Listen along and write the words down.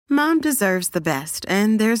Mom deserves the best,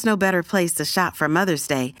 and there's no better place to shop for Mother's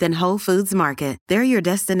Day than Whole Foods Market. They're your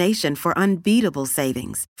destination for unbeatable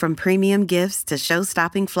savings, from premium gifts to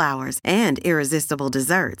show-stopping flowers and irresistible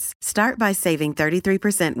desserts. Start by saving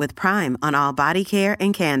 33% with Prime on all body care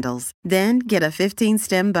and candles. Then get a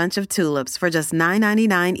 15-stem bunch of tulips for just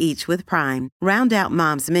 $9.99 each with Prime. Round out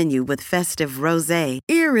Mom's menu with festive rosé,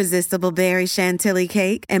 irresistible berry chantilly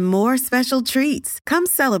cake, and more special treats. Come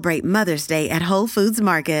celebrate Mother's Day at Whole Foods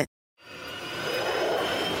Market.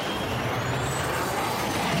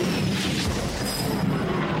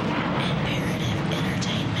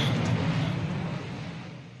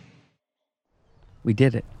 We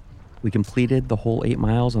did it. We completed the whole 8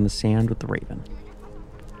 miles on the sand with the Raven.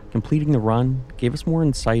 Completing the run gave us more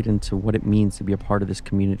insight into what it means to be a part of this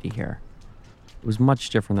community here. It was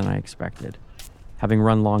much different than I expected. Having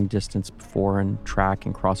run long distance before in track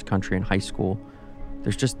and cross country in high school,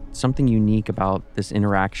 there's just something unique about this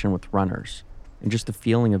interaction with runners and just the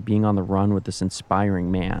feeling of being on the run with this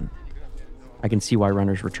inspiring man. I can see why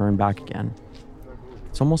runners return back again.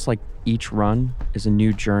 It's almost like each run is a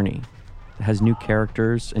new journey that has new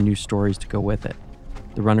characters and new stories to go with it.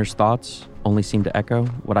 The runner's thoughts only seem to echo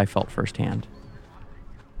what I felt firsthand.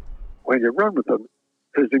 When you run with him,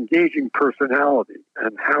 his engaging personality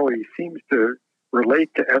and how he seems to relate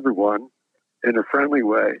to everyone in a friendly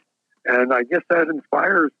way. And I guess that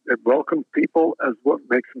inspires and welcomes people as what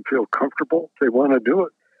makes them feel comfortable. They want to do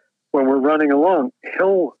it. When we're running along,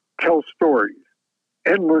 he'll tell stories.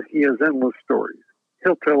 He has endless stories.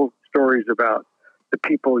 He'll tell stories about the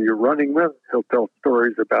people you're running with. He'll tell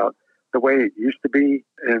stories about the way it used to be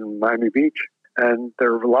in Miami Beach. And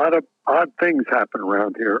there are a lot of odd things happen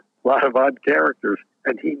around here, a lot of odd characters,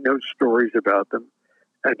 and he knows stories about them.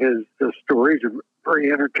 And his stories are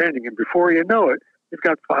very entertaining. And before you know it, you've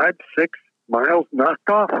got 5, 6 miles knocked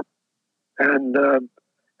off. And then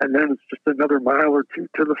it's just another mile or two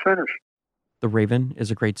to the finish. The Raven is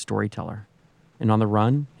a great storyteller. And on the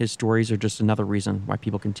run, his stories are just another reason why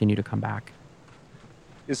people continue to come back.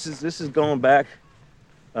 This is going back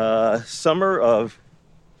summer of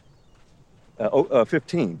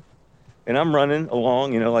 15, and I'm running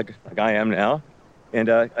along, like I am now, and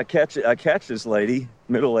I catch this lady,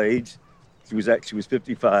 middle age. She was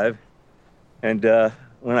 55, and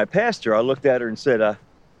when I passed her, I looked at her and said,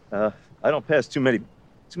 "I don't pass too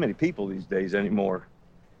many people these days anymore."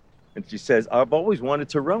 And she says, "I've always wanted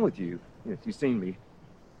to run with you if you've seen me."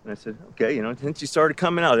 And I said, "Okay," And she started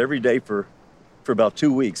coming out every day for about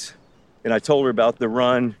 2 weeks. And I told her about the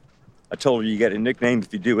run. I told her you get a nickname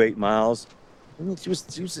if you do 8 miles. And she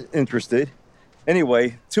was interested.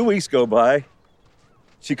 Anyway, 2 weeks go by.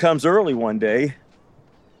 She comes early one day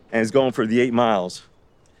and is going for the 8 miles.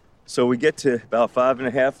 So we get to about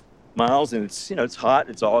 5.5 miles, and it's hot,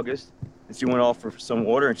 it's August. And she went off for some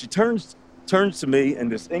water, and she turns to me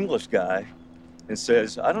and this English guy and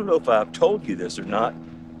says, "I don't know if I've told you this or not,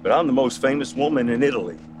 but I'm the most famous woman in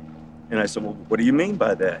Italy." And I said, "Well, what do you mean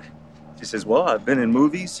by that?" She says, "Well, I've been in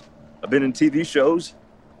movies, I've been in TV shows.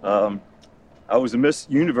 I was a Miss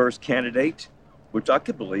Universe candidate," which I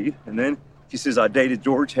could believe. And then she says, "I dated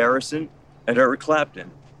George Harrison and Eric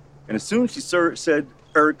Clapton." And as soon as she said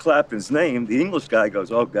Eric Clapton's name, the English guy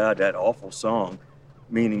goes, "Oh God, that awful song,"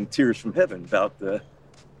 meaning Tears from Heaven, about the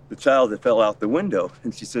child that fell out the window.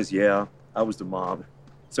 And she says, "Yeah, I was the mom."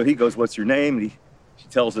 So he goes, "What's your name?" And she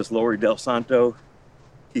tells us Lori Del Santo.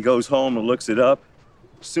 He goes home and looks it up.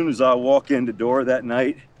 As soon as I walk in the door that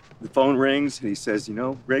night, the phone rings and he says,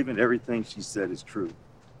 "Raven, everything she said is true."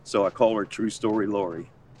 So I call her True Story Lori.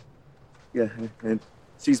 Yeah, and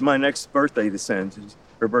she's my next birthday to send.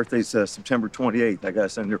 Her birthday's September 28th. I got to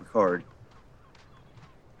send her a card.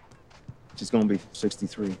 She's going to be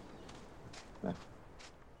 63. Yeah.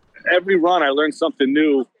 Every run, I learned something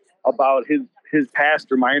new about his past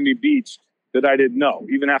or Miami Beach that I didn't know,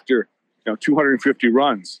 even after 250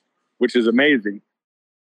 runs, which is amazing.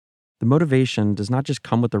 The motivation does not just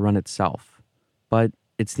come with the run itself, but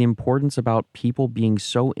it's the importance about people being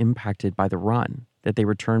so impacted by the run that they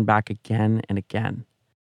return back again and again.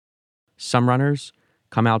 Some runners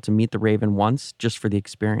come out to meet the Raven once just for the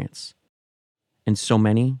experience, and so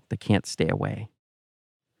many that can't stay away.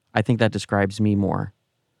 I think that describes me more.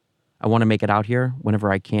 I want to make it out here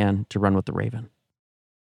whenever I can to run with the Raven.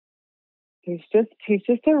 He's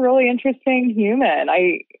just a really interesting human.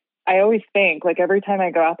 I always think, like, every time I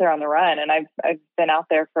go out there on the run, and I've been out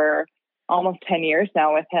there for almost 10 years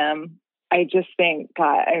now with him, I just think,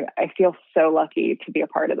 God, I feel so lucky to be a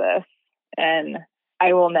part of this. And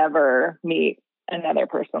I will never meet another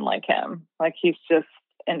person like him. Like, he's just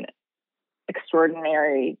an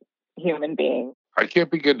extraordinary human being. I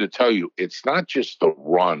can't begin to tell you, it's not just the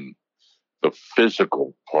run, the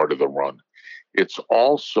physical part of the run. It's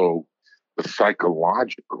also the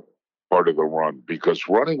psychological part of the run, because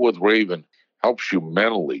running with Raven helps you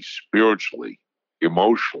mentally, spiritually,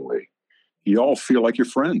 emotionally. You all feel like you're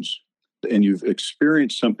friends, and you've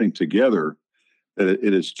experienced something together that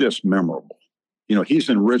it is just memorable. You know, he's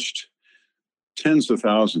enriched tens of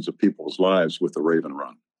thousands of people's lives with the Raven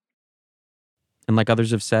Run. And like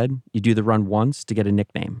others have said, you do the run once to get a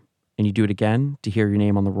nickname, and you do it again to hear your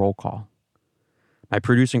name on the roll call. My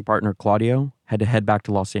producing partner, Claudio, had to head back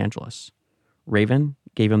to Los Angeles. Raven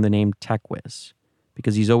gave him the name Tech Whiz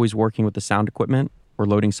because he's always working with the sound equipment or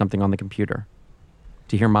loading something on the computer.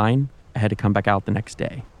 To hear mine, I had to come back out the next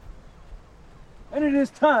day. And it is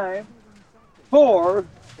time for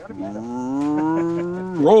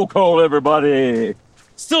roll call, everybody.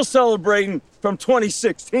 Still celebrating from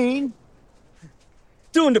 2016.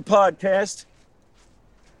 Doing the podcast.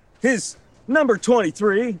 His number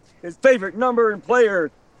 23, his favorite number and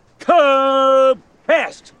player, Cub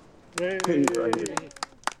Pest.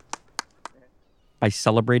 By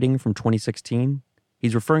celebrating from 2016,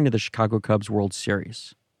 he's referring to the Chicago Cubs World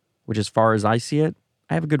Series, which as far as I see it,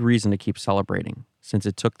 I have a good reason to keep celebrating, since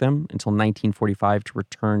it took them until 1945 to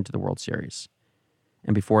return to the World Series.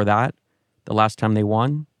 And before that, the last time they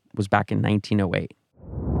won was back in 1908.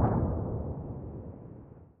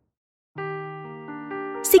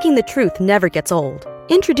 Seeking the truth never gets old.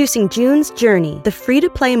 Introducing June's Journey, the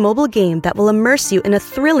free-to-play mobile game that will immerse you in a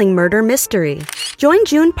thrilling murder mystery. Join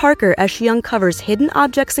June Parker as she uncovers hidden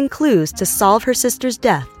objects and clues to solve her sister's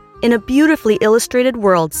death in a beautifully illustrated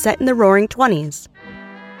world set in the Roaring '20s.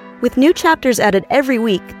 With new chapters added every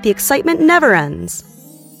week, the excitement never ends.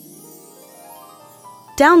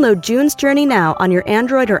 Download June's Journey now on your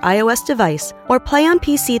Android or iOS device, or play on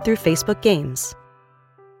PC through Facebook Games.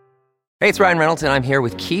 Hey, it's Ryan Reynolds, and I'm here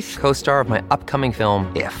with Keith, co-star of my upcoming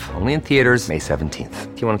film, If, only in theaters May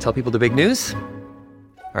 17th. Do you want to tell people the big news?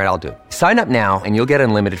 All right, I'll do it. Sign up now and you'll get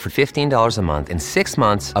unlimited for $15 a month and 6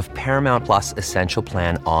 months of Paramount Plus Essential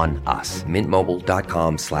Plan on us.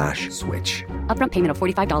 MintMobile.com/switch. Upfront payment of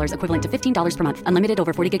 $45 equivalent to $15 per month. Unlimited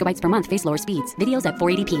over 40 gigabytes per month. Face lower speeds. Videos at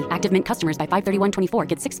 480p. Active Mint customers by 531.24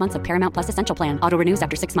 get 6 months of Paramount Plus Essential Plan. Auto renews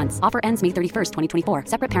after 6 months. Offer ends May 31st, 2024.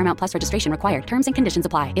 Separate Paramount Plus registration required. Terms and conditions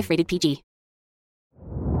apply if rated PG.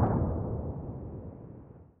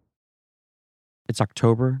 It's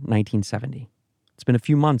October 1970. It's been a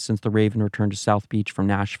few months since the Raven returned to South Beach from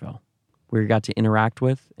Nashville, where he got to interact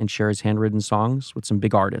with and share his handwritten songs with some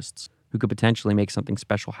big artists who could potentially make something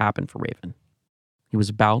special happen for Raven. He was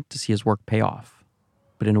about to see his work pay off,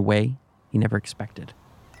 but in a way he never expected.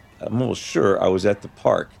 I'm almost sure I was at the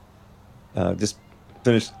park, just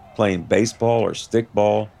finished playing baseball or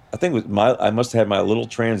stickball. I think it was I must have had my little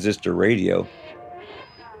transistor radio,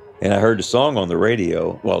 and I heard the song on the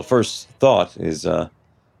radio. Well, the first thought is,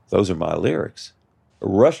 those are my lyrics. I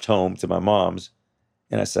rushed home to my mom's,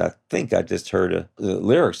 and I said, I think I just heard the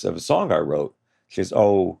lyrics of a song I wrote. She says,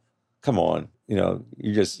 oh, come on, you're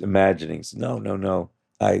just imagining. So, no.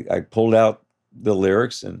 I pulled out the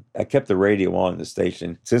lyrics, and I kept the radio on the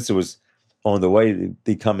station. Since it was on the way to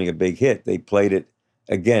becoming a big hit, they played it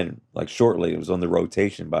again, like shortly. It was on the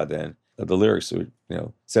rotation by then. The lyrics,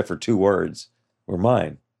 except for 2 words, were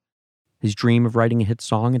mine. His dream of writing a hit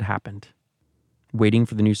song had happened. Waiting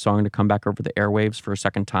for the new song to come back over the airwaves for a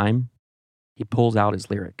second time, he pulls out his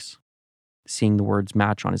lyrics, seeing the words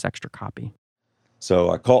match on his extra copy. So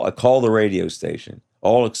I call the radio station,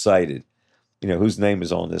 all excited, whose name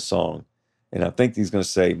is on this song. And I think he's going to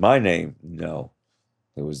say my name. No,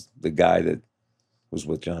 it was the guy that was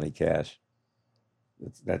with Johnny Cash.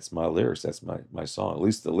 That's my lyrics. That's my song. At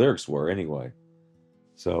least the lyrics were anyway.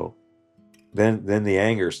 So then the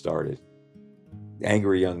anger started. The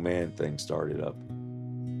angry young man thing started up.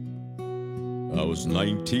 I was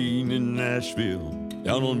 19 in Nashville,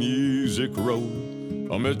 down on Music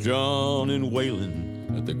Road. I met John and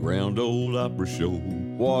Waylon at the Grand Ole Opera Show.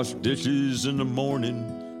 Washed dishes in the morning,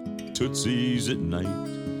 tootsies at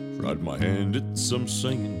night. Tried my hand at some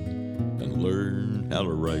singing and learned how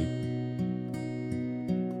to write.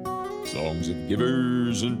 Songs of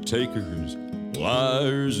givers and takers,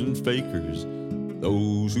 liars and fakers,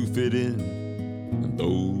 those who fit in and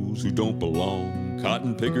those who don't belong,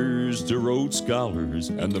 cotton pickers to Rhodes Scholars,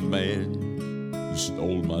 and the man who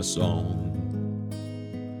stole my song.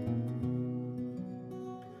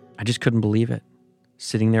 I just couldn't believe it.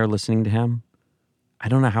 Sitting there listening to him, I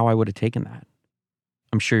don't know how I would have taken that.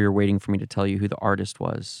 I'm sure you're waiting for me to tell you who the artist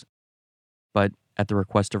was, but at the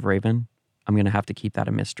request of Raven, I'm going to have to keep that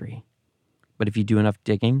a mystery. But if you do enough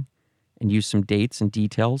digging and use some dates and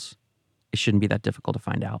details, it shouldn't be that difficult to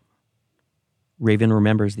find out. Raven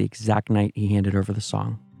remembers the exact night he handed over the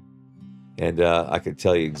song. And I could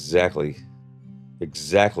tell you exactly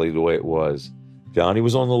the way it was. Johnny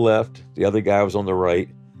was on the left, the other guy was on the right,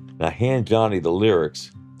 and I hand Johnny the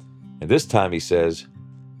lyrics. And this time he says,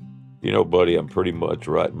 "You know, buddy, I'm pretty much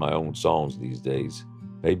writing my own songs these days.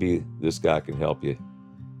 Maybe this guy can help you."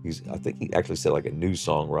 I think he actually said like a new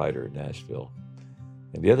songwriter in Nashville.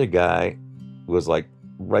 And the other guy was like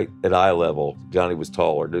right at eye level. Johnny was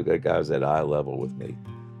taller. The guy was at eye level with me.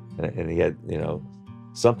 And he had,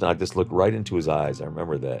 something. I just looked right into his eyes. I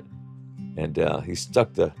remember that. And he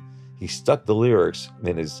stuck the lyrics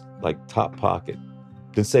in his like top pocket.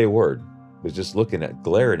 Didn't say a word. Was just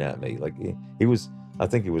glaring at me. Like he was, I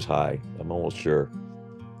think he was high. I'm almost sure.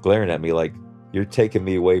 Glaring at me like, "You're taking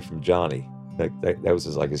me away from Johnny." That was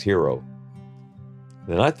his hero.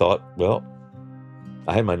 Then I thought, well,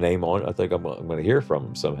 I had my name on it. I think I'm going to hear from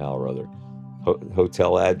him somehow or other.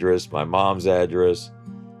 Hotel address, my mom's address,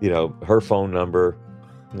 her phone number.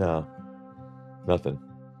 No, nothing.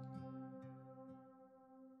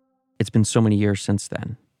 It's been so many years since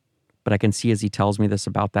then, but I can see as he tells me this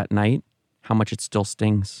about that night, how much it still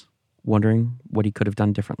stings, wondering what he could have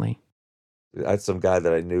done differently. I had some guy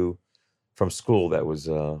that I knew from school that was,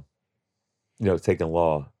 taking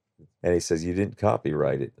law. And he says, "You didn't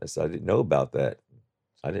copyright it." I said, "I didn't know about that.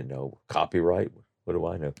 I didn't know. Copyright? What do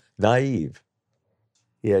I know?" Naive.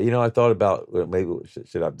 Yeah, I thought about, well, maybe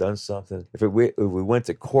should I have done something? If we went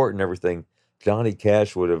to court and everything, Johnny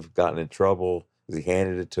Cash would have gotten in trouble because he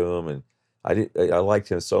handed it to him. And I liked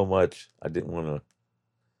him so much. I didn't want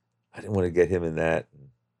to get him in that.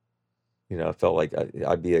 I felt like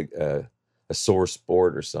I'd be a sore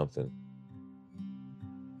sport or something.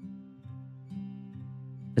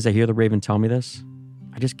 As I hear the Raven tell me this,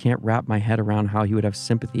 I just can't wrap my head around how he would have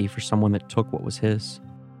sympathy for someone that took what was his.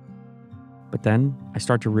 But then I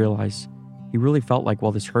start to realize he really felt like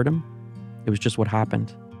while this hurt him, it was just what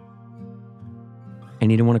happened. And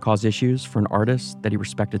he didn't want to cause issues for an artist that he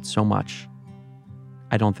respected so much.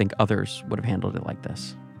 I don't think others would have handled it like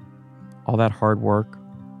this. All that hard work,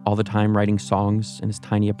 all the time writing songs in his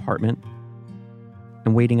tiny apartment,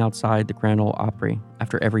 and waiting outside the Grand Ole Opry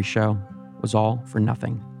after every show was all for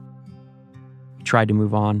nothing. He tried to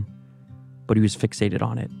move on, but he was fixated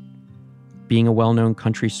on it. Being a well-known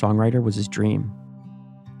country songwriter was his dream.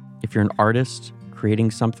 If you're an artist,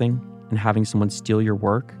 creating something and having someone steal your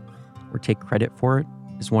work or take credit for it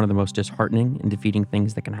is one of the most disheartening and defeating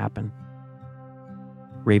things that can happen.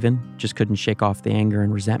 Raven just couldn't shake off the anger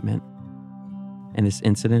and resentment, and this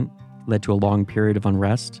incident led to a long period of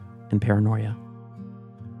unrest and paranoia.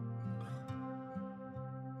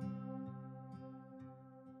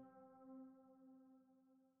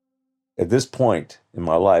 At this point in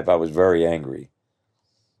my life, I was very angry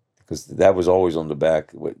because that was always on the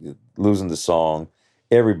back. Losing the song,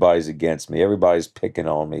 everybody's against me. Everybody's picking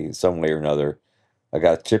on me in some way or another. I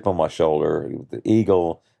got a chip on my shoulder. The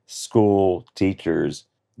Eagle, school, teachers,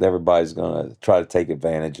 everybody's going to try to take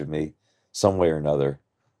advantage of me some way or another.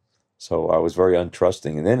 So I was very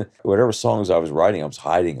untrusting. And then whatever songs I was writing, I was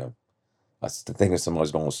hiding them. I was thinking someone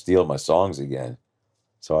was going to steal my songs again.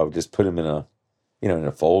 So I would just put them in a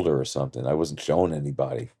folder or something. I wasn't showing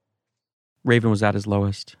anybody. Raven was at his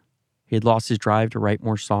lowest. He had lost his drive to write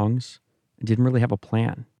more songs and didn't really have a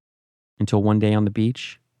plan until one day on the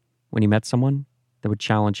beach when he met someone that would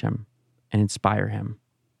challenge him and inspire him,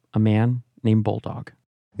 a man named Bulldog.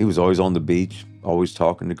 He was always on the beach, always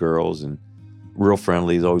talking to girls and real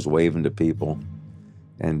friendly. He's always waving to people.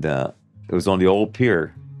 And it was on the old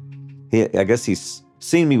pier. I guess he's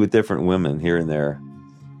seen me with different women here and there,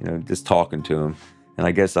 just talking to him. And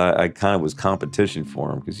I guess I kind of was competition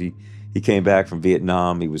for him because he came back from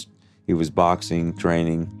Vietnam. He was boxing,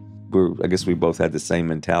 training. I guess we both had the same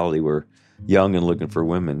mentality. We're young and looking for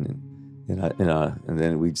women. And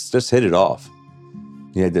then we just hit it off.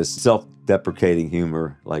 He had this self-deprecating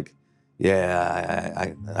humor, like,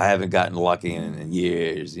 yeah, I haven't gotten lucky in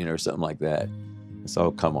years, or something like that.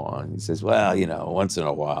 So come on. He says, well, once in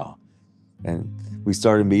a while. And we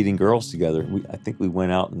started meeting girls together. I think we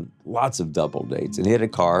went out on lots of double dates. And he had a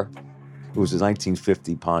car. It was a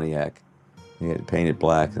 1950 Pontiac. He had it painted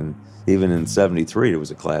black. And even in 73, it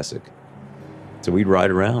was a classic. So we'd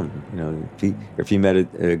ride around. If he met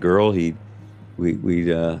a girl, we'd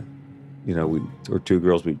or two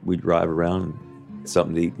girls, we'd drive around,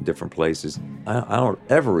 something to eat in different places. I don't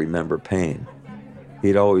ever remember paying.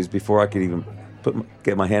 He'd always, before I could even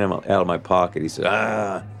get my hand out of my pocket, he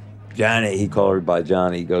said, Johnny, he called her by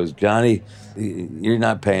Johnny. He goes, Johnny, you're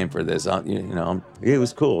not paying for this. It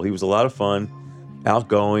was cool. He was a lot of fun,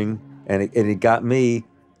 outgoing, and it got me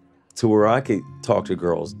to where I could talk to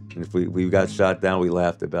girls. And if we got shot down, we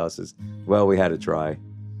laughed about it. Says, well, we had to try.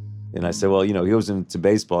 And I said, well, he goes into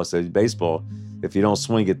baseball. I said, baseball, if you don't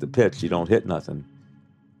swing at the pitch, you don't hit nothing.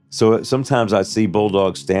 So sometimes I'd see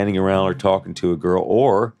Bulldog standing around or talking to a girl,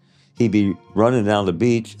 or he'd be running down the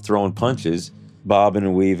beach, throwing punches, bobbing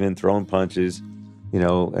and weaving, throwing punches,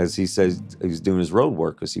 as he says he's doing his road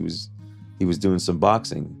work because he was doing some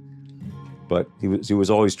boxing. But he was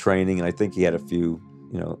always training, and I think he had a few,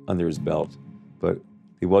 under his belt. But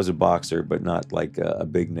he was a boxer, but not like a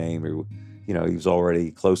big name. Or, he was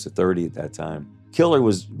already close to 30 at that time. Killer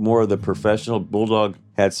was more of the professional. Bulldog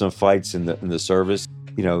had some fights in the service.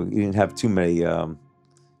 He didn't have too many,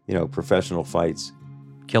 professional fights.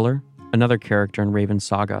 Killer, another character in Raven's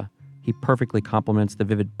saga, he perfectly complements the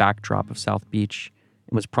vivid backdrop of South Beach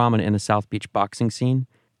and was prominent in the South Beach boxing scene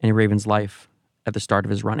and in Raven's life at the start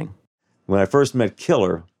of his running. When I first met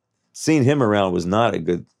Killer, seeing him around was not a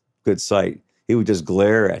good sight. He would just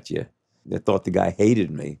glare at you. I thought the guy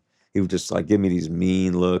hated me. He would just give me these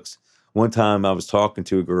mean looks. One time I was talking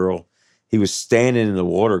to a girl. He was standing in the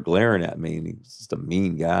water glaring at me, and he was just a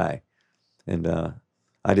mean guy. And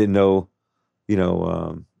I didn't know,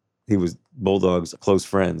 he was Bulldog's close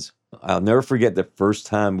friends. I'll never forget the first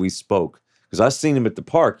time we spoke, because I seen him at the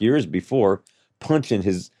park years before punching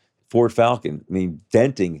his Ford Falcon.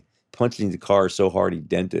 Punching the car so hard he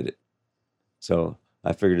dented it. So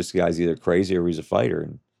I figured this guy's either crazy or he's a fighter,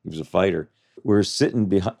 and he was a fighter. We were sitting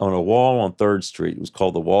on a wall on 3rd Street. It was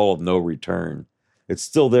called the Wall of No Return. It's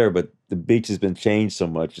still there, but the beach has been changed so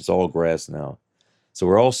much, it's all grass now. So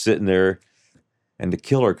we're all sitting there, and the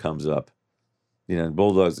Killer comes up. And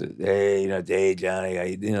Bulldog says, hey, hey,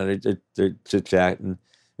 Johnny, they're chit-chatting.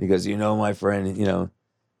 He goes, my friend,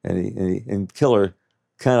 and Killer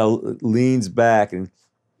kind of leans back and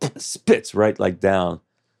spits right down.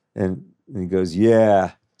 And he goes,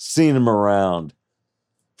 yeah, seen him around.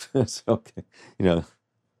 It's okay, and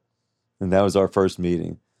that was our first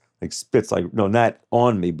meeting. Spits not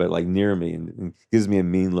on me, but near me, and gives me a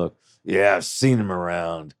mean look. Yeah, I've seen him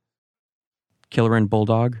around. Killer and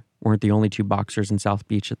Bulldog weren't the only two boxers in South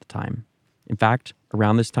Beach at the time. In fact,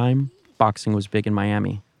 around this time, boxing was big in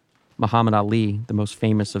Miami. Muhammad Ali, the most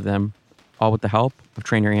famous of them, all with the help of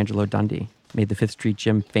trainer Angelo Dundee, made the 5th Street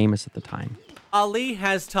Gym famous at the time. Ali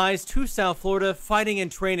has ties to South Florida, fighting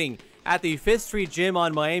and training at the 5th Street Gym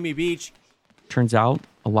on Miami Beach. Turns out,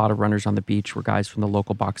 a lot of runners on the beach were guys from the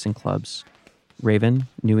local boxing clubs. Raven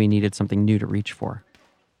knew he needed something new to reach for.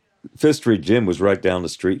 5th Street Gym was right down the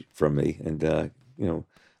street from me, and a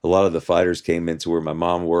lot of the fighters came into where my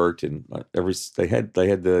mom worked, and they had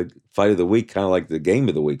the fight of the week, kind of like the game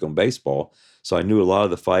of the week on baseball. So I knew a lot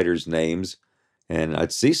of the fighters' names, and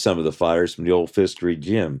I'd see some of the fighters from the old 5th Street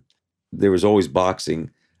Gym. There was always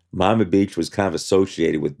boxing. Miami Beach was kind of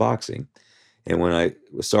associated with boxing. And when I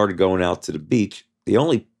started going out to the beach, the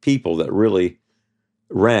only people that really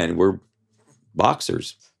ran were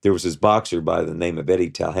boxers. There was this boxer by the name of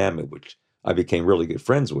Eddie Talhamid, which I became really good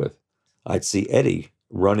friends with. I'd see Eddie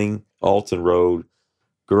running Alton Road,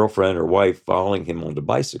 girlfriend or wife following him on the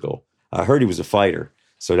bicycle. I heard he was a fighter,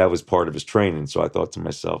 so that was part of his training. So I thought to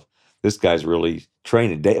myself, this guy's really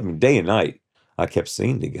training day and night. I kept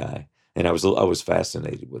seeing the guy, and I was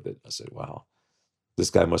fascinated with it. I said, wow,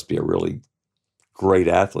 this guy must be a really great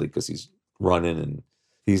athlete, because he's running and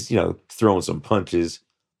he's, throwing some punches.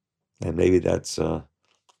 And maybe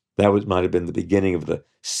might have been the beginning of the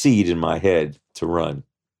seed in my head to run.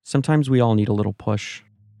 Sometimes we all need a little push.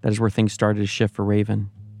 That is where things started to shift for Raven.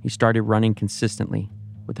 He started running consistently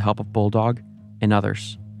with the help of Bulldog and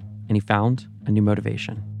others, and he found a new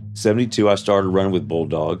motivation. 72, I started running with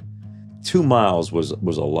Bulldog. 2 miles was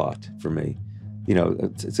a lot for me,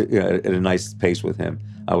 at a nice pace with him.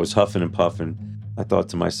 I was huffing and puffing. I thought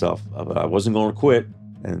to myself, I wasn't going to quit.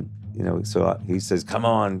 And, so he says, come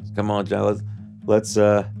on, John, let's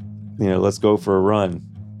go for a run.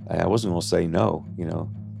 I wasn't going to say no,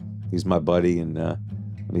 He's my buddy, and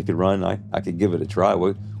if he could run, I could give it a try.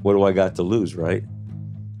 What do I got to lose, right?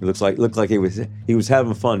 It looked like he was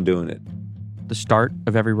having fun doing it. The start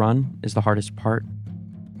of every run is the hardest part,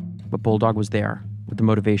 but Bulldog was there with the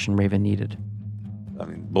motivation Raven needed.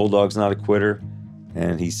 Bulldog's not a quitter,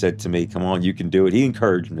 and he said to me, come on, you can do it. He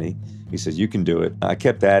encouraged me. He says, you can do it. I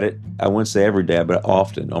kept at it. I wouldn't say every day, but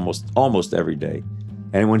often, almost every day.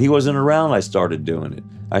 And when he wasn't around, I started doing it.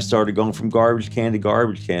 I started going from garbage can to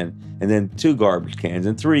garbage can, and then 2 garbage cans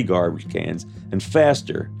and 3 garbage cans, and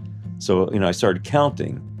faster. So, I started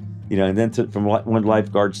counting, and then from one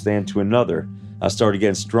lifeguard stand to another, I started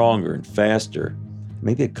getting stronger and faster.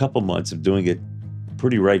 Maybe a couple months of doing it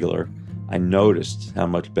pretty regular, I noticed how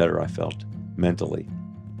much better I felt mentally.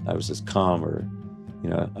 I was just calmer.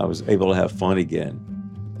 I was able to have fun again.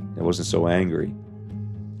 I wasn't so angry.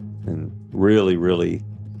 And really, really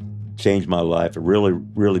changed my life. It really,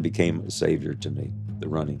 really became a savior to me, the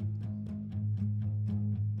running.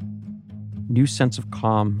 New sense of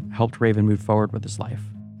calm helped Raven move forward with his life.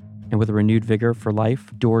 And with a renewed vigor for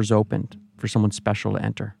life, doors opened for someone special to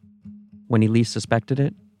enter. When he least suspected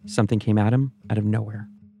it, something came at him out of nowhere.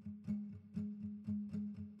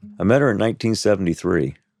 I met her in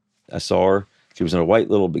 1973. I saw her. She was in a white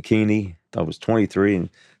little bikini. I was 23, and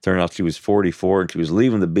turned out she was 44, and she was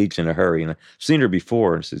leaving the beach in a hurry. And I've seen her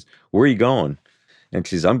before, and says, "Where are you going?" And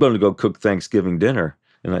she says, "I'm going to go cook Thanksgiving dinner."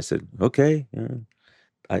 And I said, "Okay." Yeah.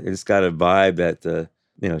 I just got a vibe that,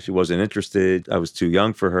 she wasn't interested. I was too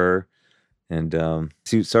young for her. And all of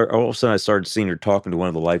a sudden, I started seeing her talking to one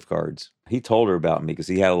of the lifeguards. He told her about me because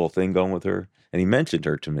he had a little thing going with her, and he mentioned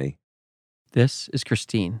her to me. This is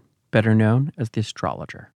Christine, better known as the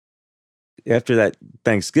astrologer. After that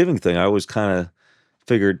Thanksgiving thing, I always kind of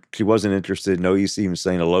figured she wasn't interested. No use even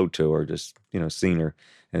saying hello to her, just, seeing her.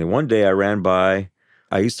 And then one day I ran by.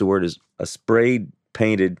 I used to wear a sprayed,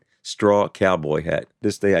 painted straw cowboy hat.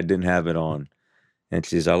 This day I didn't have it on. And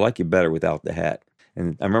she says, "I like you better without the hat."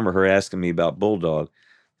 And I remember her asking me about Bulldog.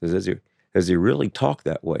 Does he really talk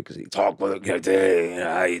that way? Because he talked with "Hey,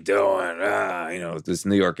 how you doing?" This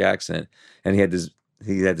New York accent. And he had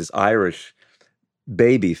this Irish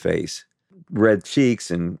baby face, red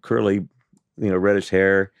cheeks and curly, reddish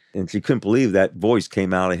hair. And she couldn't believe that voice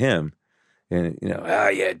came out of him. And, "How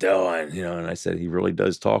you doing?" And I said, "He really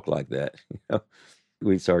does talk like that."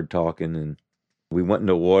 We started talking, and we went in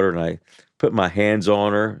the water, and I put my hands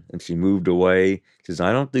on her, and she moved away. She says,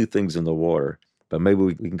 "I don't do things in the water, but maybe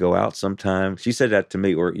we can go out sometime." She said that to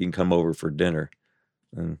me, "Or you can come over for dinner."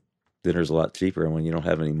 And dinner's a lot cheaper when you don't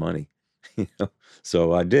have any money.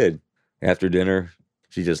 So I did. After dinner,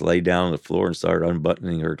 she just laid down on the floor and started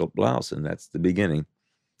unbuttoning her blouse, and that's the beginning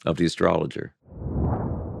of the astrologer.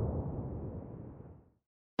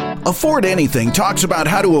 Afford Anything talks about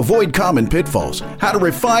how to avoid common pitfalls, how to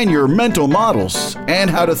refine your mental models, and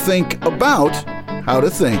how to think about how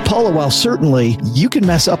to think. Paula, while certainly you can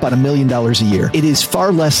mess up on $1 million a year, it is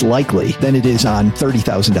far less likely than it is on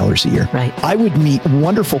 $30,000 a year. Right. I would meet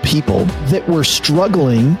wonderful people that were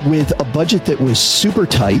struggling with a budget that was super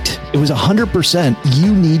tight. It was 100%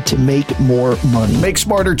 you need to make more money. Make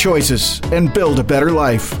smarter choices and build a better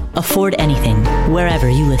life. Afford Anything, wherever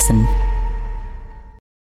you listen.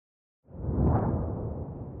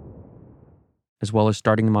 As well as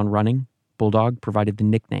starting them on running, Bulldog provided the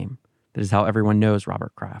nickname that is how everyone knows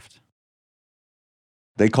Robert Kraft.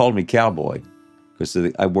 They called me Cowboy because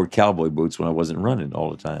I wore cowboy boots when I wasn't running all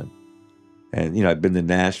the time. And, I'd been to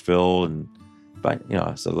Nashville, but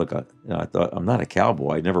I said, look, I thought I'm not a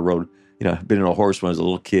cowboy. I never rode, I'd been on a horse when I was a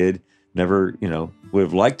little kid, never, would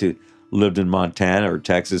have liked to lived in Montana or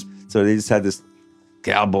Texas. So they just had this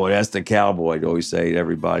cowboy, that's the cowboy, I'd always say to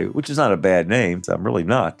everybody, which is not a bad name. So I'm really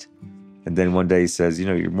not. And then one day he says,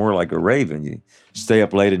 you're more like a raven. You stay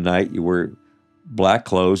up late at night, you wear black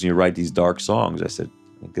clothes, and you write these dark songs. I said,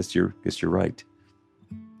 I guess you're right.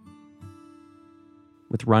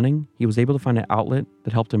 With running, he was able to find an outlet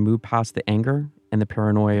that helped him move past the anger and the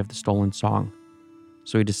paranoia of the stolen song.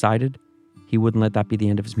 So he decided he wouldn't let that be the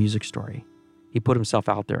end of his music story. He put himself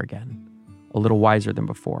out there again, a little wiser than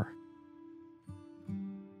before.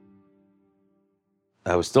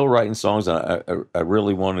 I was still writing songs, and I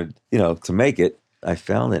really wanted, to make it. I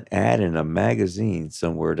found an ad in a magazine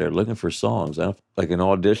somewhere. They're looking for songs, like an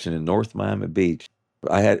audition in North Miami Beach.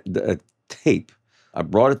 I had a tape. I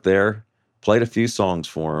brought it there, played a few songs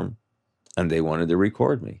for them, and they wanted to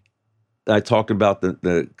record me. I talked about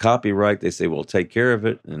the copyright. They say, well, take care of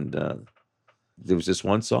it. And there was just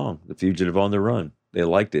one song, The Fugitive on the Run. They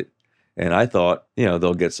liked it. And I thought,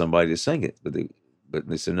 they'll get somebody to sing it. But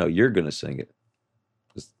they said, no, you're going to sing it.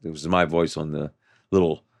 It was my voice on the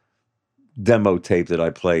little demo tape that I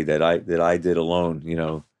played that I did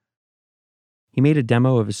alone, He made a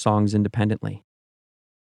demo of his songs independently.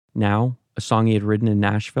 Now, a song he had written in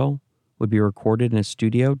Nashville would be recorded in a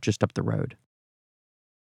studio just up the road.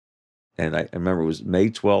 And I remember it was May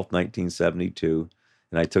 12th, 1972,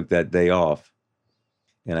 and I took that day off.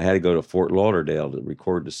 And I had to go to Fort Lauderdale to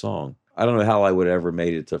record the song. I don't know how I would have ever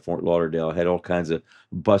made it to Fort Lauderdale. I had all kinds of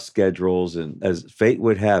bus schedules, and as fate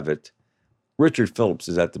would have it, Richard Phillips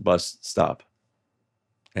is at the bus stop,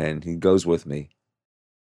 and he goes with me.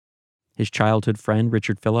 His childhood friend,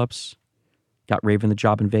 Richard Phillips, got Raven the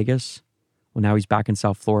job in Vegas. Well, now he's back in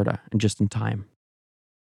South Florida, and just in time.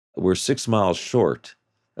 We're 6 miles short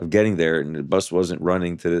of getting there, and the bus wasn't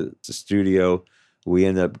running to the studio. We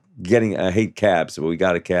ended up getting, I hate cabs, but we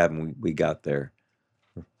got a cab and we got there.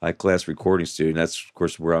 High-class recording studio. And that's, of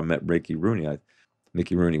course, where I met Mickey Rooney.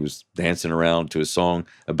 Mickey Rooney was dancing around to a song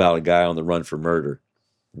about a guy on the run for murder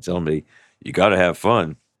and telling me, you got to have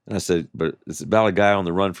fun. And I said, but it's about a guy on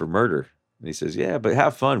the run for murder. And he says, yeah, but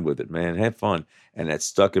have fun with it, man. Have fun. And that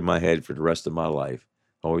stuck in my head for the rest of my life.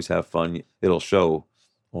 Always have fun. It'll show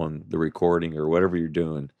on the recording or whatever you're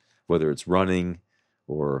doing, whether it's running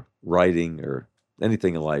or writing or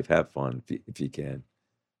anything in life. Have fun if you can.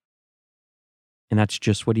 And that's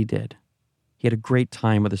just what he did. He had a great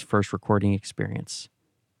time with his first recording experience.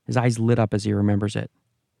 His eyes lit up as he remembers it.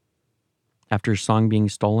 After his song being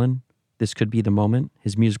stolen, this could be the moment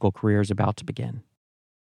his musical career is about to begin.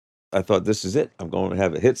 I thought, this is it. I'm going to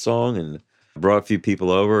have a hit song, and I brought a few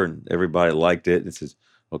people over, and everybody liked it. It says,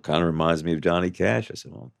 well, it kind of reminds me of Johnny Cash. I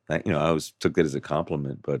said, well, I always took that as a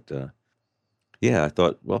compliment, but yeah, I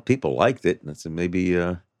thought, well, people liked it, and I said, maybe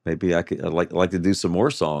I'd like to do some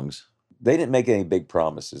more songs. They didn't make any big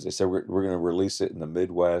promises. They said, we're going to release it in the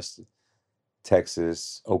Midwest,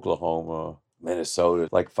 Texas, Oklahoma, Minnesota,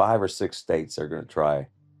 like 5 or 6 states are going to try.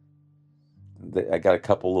 I got a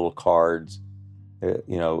couple little cards.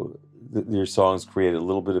 Your songs created a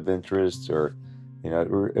little bit of interest, or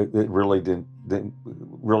it really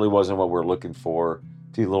wasn't what we're looking for.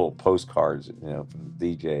 A few little postcards, from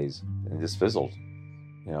the DJs, and it just fizzled.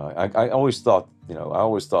 I always thought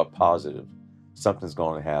positive. Something's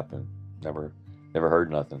going to happen. Never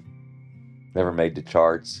heard nothing. Never made the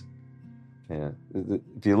charts. Yeah,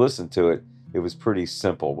 if you listen to it, it was pretty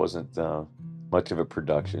simple. Wasn't much of a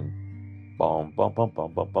production. Boom, bum, bum,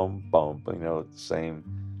 bum, bum, bum, bum. The same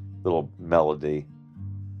little melody.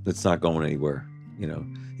 It's not going anywhere. You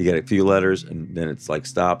get a few letters and then it's like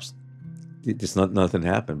stops. Nothing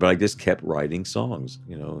happened. But I just kept writing songs,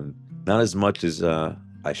 and not as much as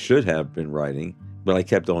I should have been writing, but I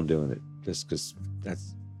kept on doing it just because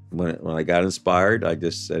that's when I got inspired. I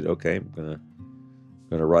just said, okay, I'm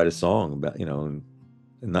gonna write a song about,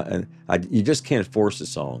 you just can't force a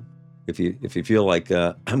song. If you feel like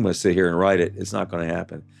I'm going to sit here and write it, it's not going to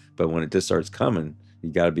happen. But when it just starts coming, you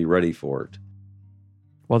got to be ready for it.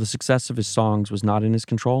 While the success of his songs was not in his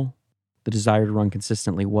control, the desire to run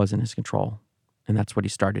consistently was in his control, and that's what he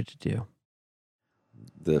started to do.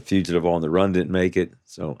 The Fugitive on the Run didn't make it,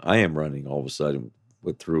 so I am running all of a sudden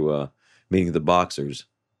through meeting the boxers.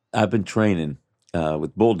 I've been training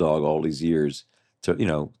with Bulldog all these years to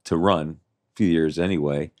run, a few years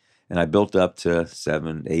anyway. And I built up to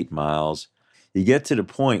 7-8 miles. You get to the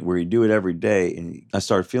point where you do it every day, and I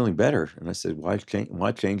started feeling better. And I said, why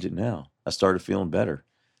change it now? I started feeling better,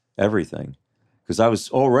 everything. Because I was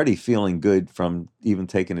already feeling good from even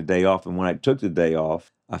taking a day off. And when I took the day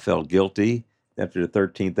off, I felt guilty. After the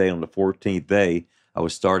 13th day, on the 14th day, I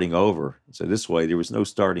was starting over. So this way, there was no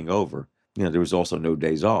starting over. There was also no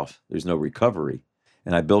days off. There's no recovery.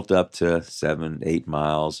 And I built up to 7-8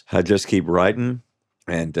 miles. I just keep writing.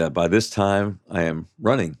 And by this time, I am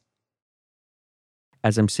running.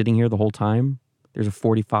 As I'm sitting here the whole time, there's a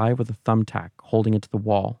 45 with a thumbtack holding it to the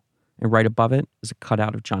wall. And right above it is a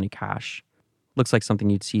cutout of Johnny Cash. Looks like something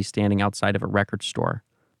you'd see standing outside of a record store.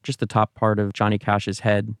 Just the top part of Johnny Cash's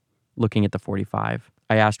head looking at the 45.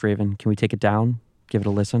 I asked Raven, can we take it down? Give it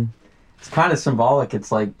a listen? It's kind of symbolic.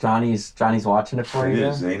 It's like Johnny's watching it for you. It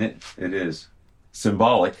is, ain't it? It is.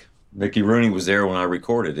 Symbolic. Mickey Rooney was there when I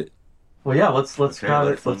recorded it. Well, yeah, let's grab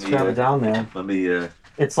it down there. Let me.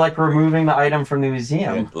 It's like removing the item from the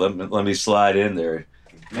museum. Yeah, let me slide in there.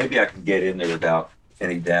 Maybe I can get in there without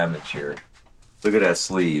any damage here. Look at that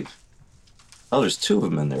sleeve. Oh, there's 2 of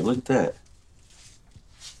them in there. Look at that.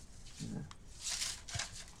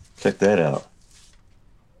 Check that out.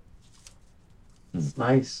 It's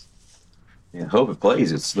nice. Yeah, I hope it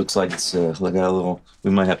plays. It looks like it's got a little.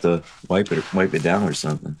 We might have to wipe it down or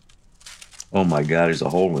something. Oh my God, there's a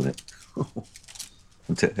hole in it.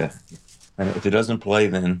 And if it doesn't play,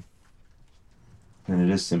 then it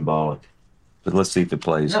is symbolic. But let's see if it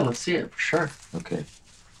plays. Yeah, let's see it for sure. Okay.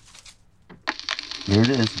 Here it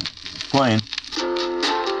is. It's playing.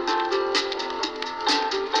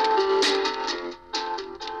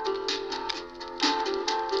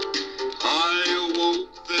 I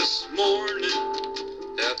awoke this morning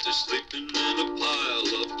after sleeping in a pile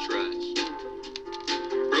of trash.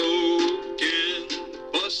 Broken,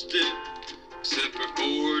 busted, except for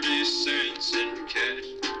 40 cents in cash.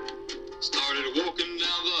 Started walking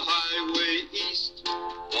down the highway east,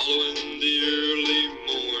 following the early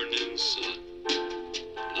morning sun,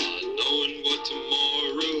 not knowing what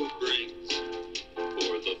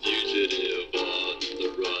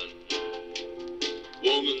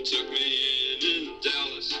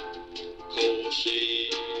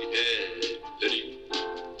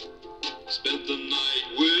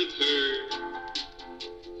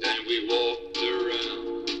we walked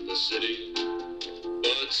around the city.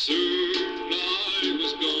 But soon I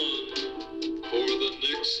was gone, for the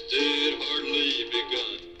next day had hardly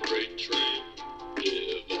begun. Freight train,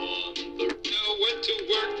 live on the... Now went to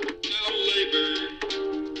work, now labor.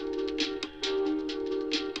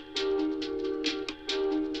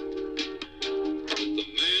 The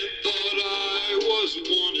man thought I was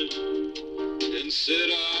wanted and said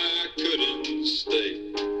I couldn't stay.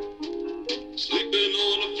 Sleeping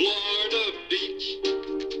on a Florida beach, I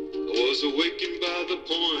was awakened by the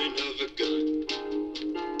point of a gun.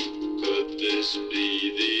 Could this be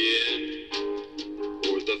the end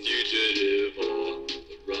for the fugitive on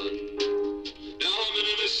the run? Now I'm an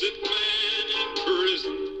innocent man in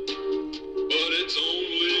prison, but it's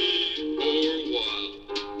only for a while.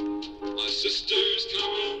 My sister's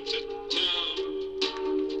coming to town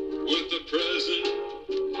with a present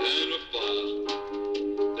and a file.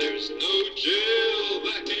 There's no jail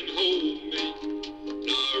that can hold me,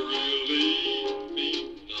 not really mean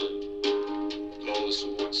none. 'Cause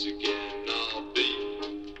once again I'll be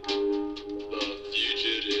the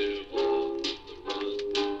fugitive on the run.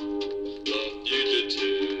 The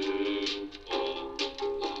fugitive on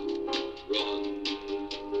the run.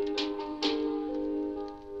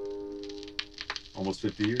 Almost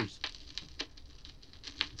 50 years.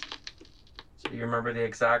 So you remember the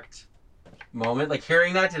exact moment? Like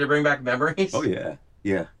hearing that, did it bring back memories? Oh yeah,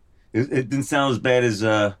 yeah. It didn't sound as bad as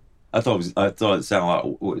I thought. I thought it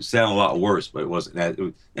sounded a lot worse, but it wasn't.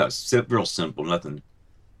 It was real simple. Nothing.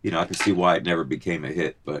 I could see why it never became a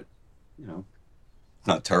hit, but it's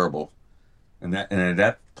not terrible. And at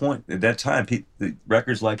that point, at that time, the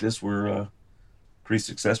records like this were pretty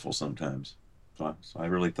successful sometimes. So I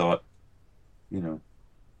really thought,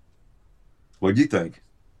 What'd you think?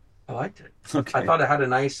 I liked it. Okay. I thought it had a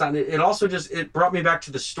nice sound. It also it brought me back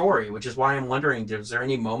to the story, which is why I'm wondering, was there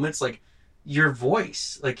any moments like your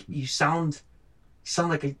voice, like you sound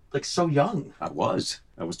like so young? I was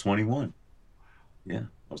 21. Yeah,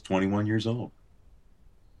 I was 21 years old.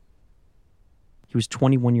 He was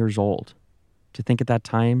 21 years old. To think at that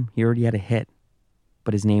time, he already had a hit,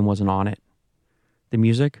 but his name wasn't on it. The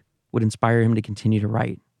music would inspire him to continue to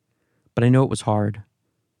write, but I know it was hard.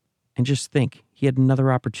 And just think, he had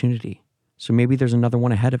another opportunity, so maybe there's another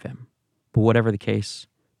one ahead of him. But whatever the case,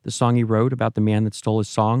 the song he wrote about the man that stole his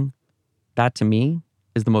song, that to me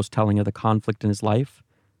is the most telling of the conflict in his life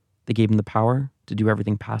that gave him the power to do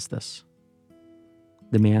everything past this.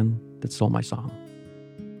 The man that stole my song.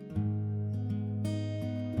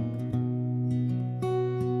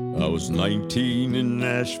 I was 19 in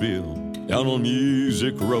Nashville, down on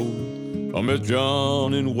Music Road. I met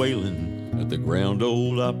John and Waylon at the Grand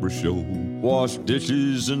Ole Opry Show. Washed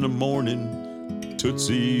dishes in the morning,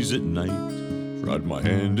 tootsies at night. Tried my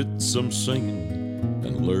hand at some singing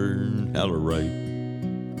and learned how to write.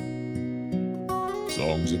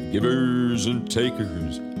 Songs of givers and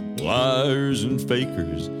takers, liars and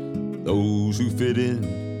fakers, those who fit in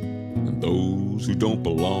and those who don't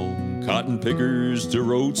belong. Cotton pickers to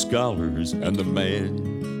Rhodes Scholars and the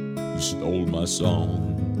man who stole my song.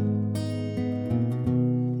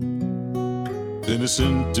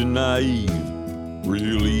 Innocent and naive,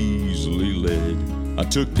 real easily led. I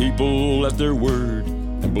took people at their word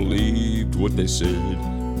and believed what they said.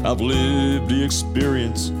 I've lived the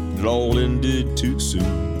experience, it all ended too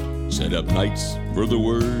soon. Set up nights for the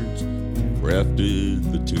words,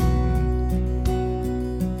 crafted the tune.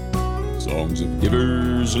 Songs of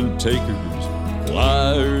givers and takers,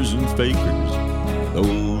 liars and fakers,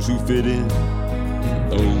 those who fit in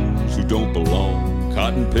and those who don't belong.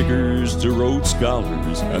 Cotton pickers to Rhodes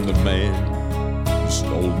Scholars and the man who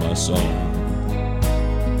stole my song.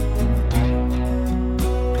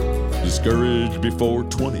 Discouraged before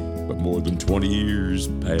 20, but more than 20 years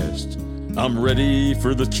past. I'm ready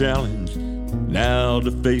for the challenge, now to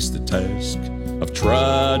face the task. I've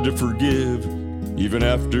tried to forgive, even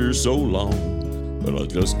after so long, but I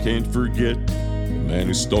just can't forget the man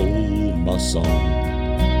who stole my song.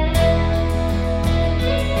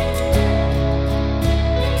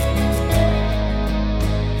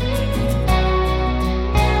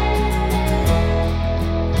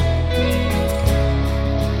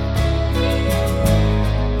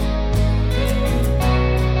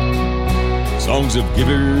 Songs of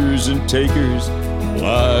givers and takers,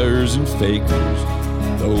 liars and fakers,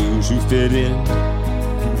 those who fit in,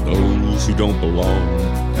 those who don't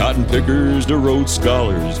belong. Cotton pickers to Rhodes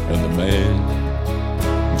Scholars and the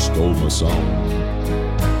man who stole my song.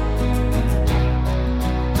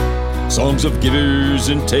 Songs of givers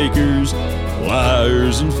and takers,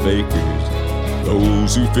 liars and fakers,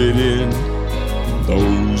 those who fit in,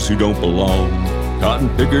 those who don't belong.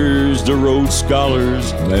 cotton pickers to Rhodes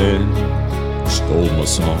Scholars. Man stole my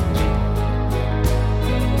song.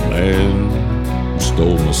 Man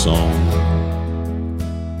stole my song.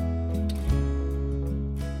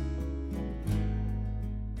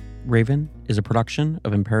 Raven is a production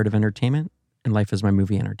of Imperative Entertainment and Life is My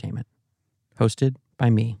Movie Entertainment. Hosted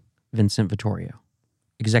by me, Vincent Vittorio.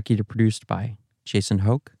 Executive produced by Jason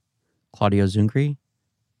Hoke, Claudio Zungri,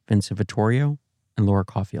 Vincent Vittorio, and Laura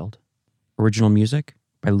Caulfield. Original music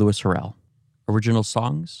by Louis Harrell. Original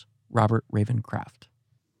songs, Robert Ravencraft.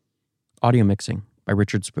 Audio mixing by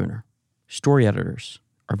Richard Spooner. Story editors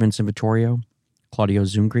are Vincent Vittorio, Claudio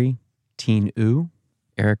Zungri, Teen U,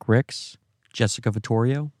 Eric Ricks, Jessica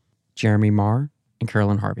Vittorio, Jeremy Marr, and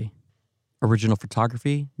Carolyn Harvey. Original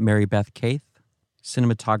photography, Mary Beth Kaith.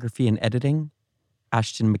 Cinematography and editing,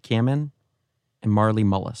 Ashton McCammon and Marley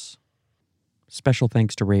Mullis. Special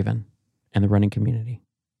thanks to Raven and the running community.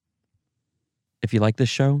 If you like this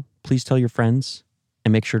show, please tell your friends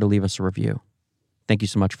and make sure to leave us a review. Thank you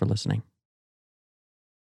so much for listening.